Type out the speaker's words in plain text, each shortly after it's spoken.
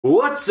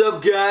What's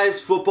up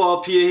guys,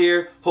 Footballpedia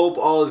here, hope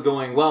all is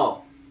going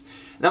well.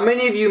 Now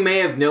many of you may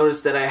have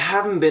noticed that I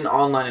haven't been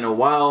online in a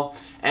while,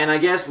 and I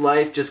guess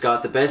life just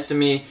got the best of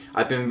me.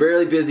 I've been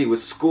really busy with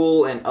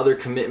school and other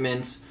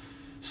commitments,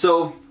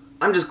 so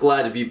I'm just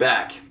glad to be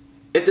back.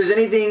 If there's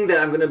anything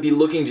that I'm going to be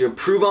looking to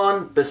improve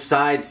on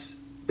besides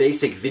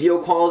basic video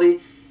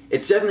quality,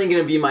 it's definitely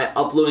going to be my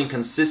uploading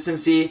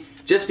consistency,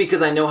 just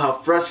because I know how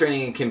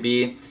frustrating it can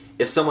be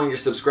if someone you're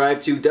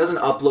subscribed to doesn't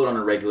upload on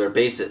a regular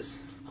basis.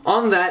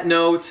 On that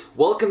note,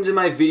 welcome to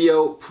my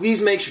video.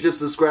 Please make sure to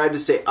subscribe to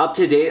stay up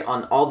to date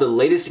on all the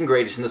latest and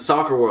greatest in the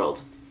soccer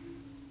world.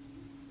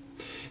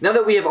 Now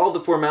that we have all the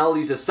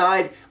formalities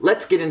aside,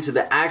 let's get into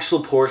the actual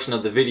portion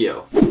of the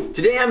video.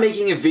 Today I'm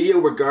making a video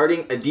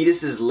regarding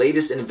Adidas'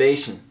 latest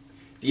innovation,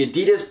 the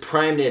Adidas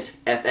PrimeKnit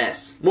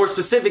FS. More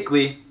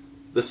specifically,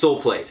 the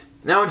sole plate.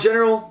 Now in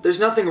general, there's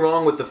nothing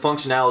wrong with the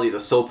functionality of the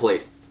sole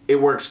plate.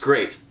 It works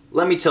great.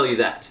 Let me tell you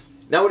that.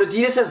 Now what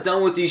Adidas has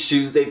done with these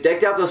shoes, they've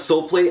decked out the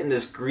sole plate in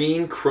this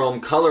green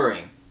chrome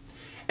coloring.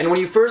 And when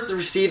you first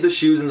receive the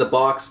shoes in the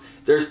box,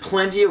 there's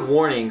plenty of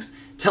warnings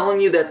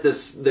telling you that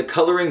the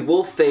coloring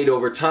will fade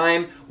over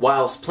time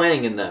whilst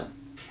playing in them.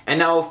 And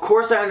now of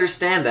course I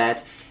understand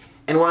that,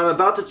 and what I'm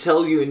about to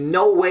tell you in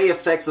no way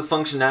affects the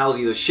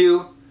functionality of the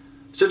shoe,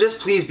 so just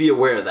please be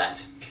aware of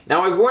that.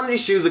 Now I've worn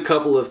these shoes a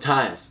couple of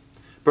times,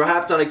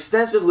 perhaps not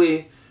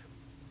extensively,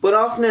 but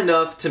often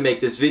enough to make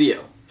this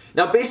video.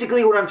 Now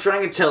basically what I'm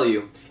trying to tell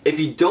you, if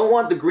you don't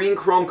want the green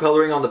chrome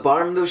coloring on the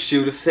bottom of the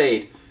shoe to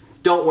fade,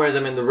 don't wear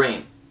them in the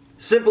rain.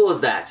 Simple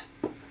as that.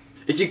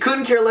 If you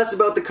couldn't care less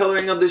about the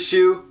coloring of the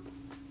shoe,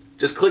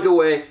 just click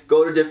away,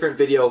 go to a different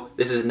video,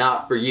 this is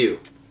not for you.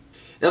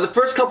 Now the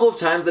first couple of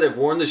times that I've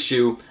worn the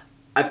shoe,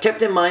 I've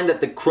kept in mind that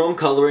the chrome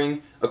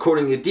coloring,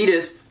 according to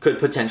Adidas, could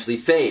potentially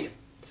fade.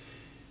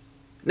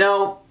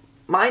 Now,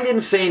 mine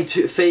didn't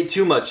fade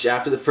too much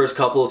after the first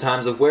couple of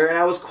times of wear, and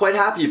I was quite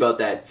happy about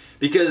that,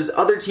 because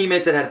other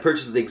teammates that had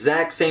purchased the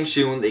exact same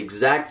shoe in the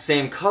exact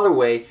same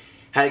colorway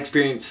had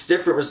experienced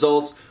different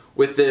results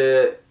with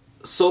the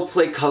sole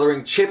plate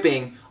coloring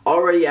chipping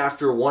already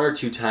after one or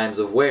two times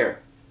of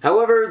wear.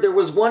 However, there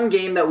was one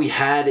game that we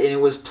had and it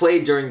was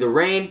played during the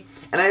rain,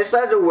 and I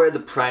decided to wear the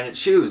PrimeKnit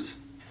shoes.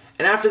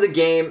 And after the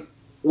game,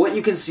 what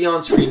you can see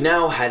on screen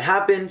now had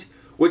happened,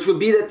 which would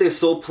be that the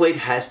sole plate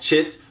has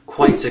chipped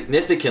quite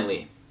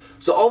significantly.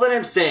 So all that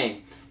I'm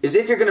saying is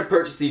if you're going to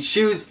purchase these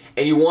shoes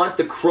and you want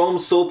the chrome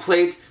sole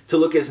plate to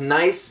look as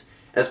nice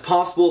as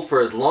possible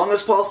for as long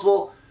as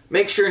possible,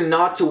 make sure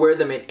not to wear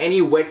them in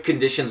any wet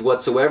conditions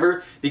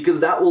whatsoever, because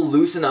that will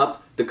loosen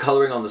up the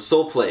coloring on the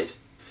sole plate.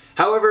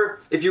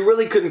 However, if you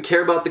really couldn't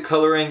care about the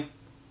coloring,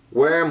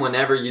 wear them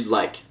whenever you'd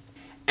like.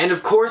 And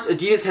of course,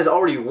 Adidas has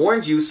already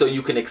warned you so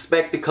you can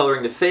expect the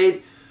coloring to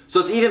fade, so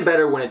it's even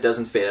better when it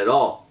doesn't fade at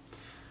all.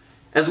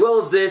 As well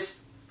as this,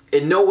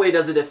 in no way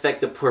does it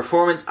affect the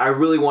performance. I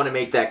really want to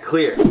make that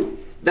clear.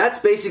 That's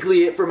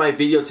basically it for my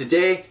video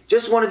today.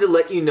 Just wanted to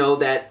let you know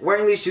that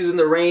wearing these shoes in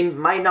the rain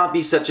might not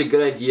be such a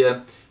good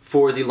idea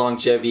for the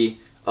longevity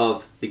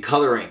of the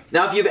coloring.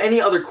 Now if you have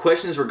any other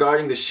questions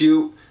regarding the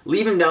shoe,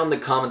 leave them down in the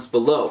comments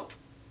below.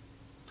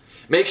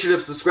 Make sure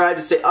to subscribe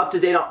to stay up to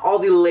date on all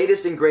the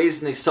latest and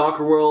greatest in the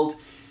soccer world,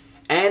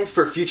 and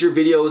for future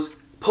videos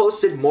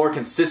posted more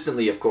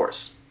consistently, of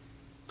course.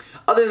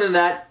 Other than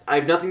that, I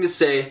have nothing to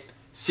say.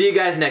 See you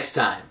guys next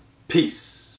time. Peace.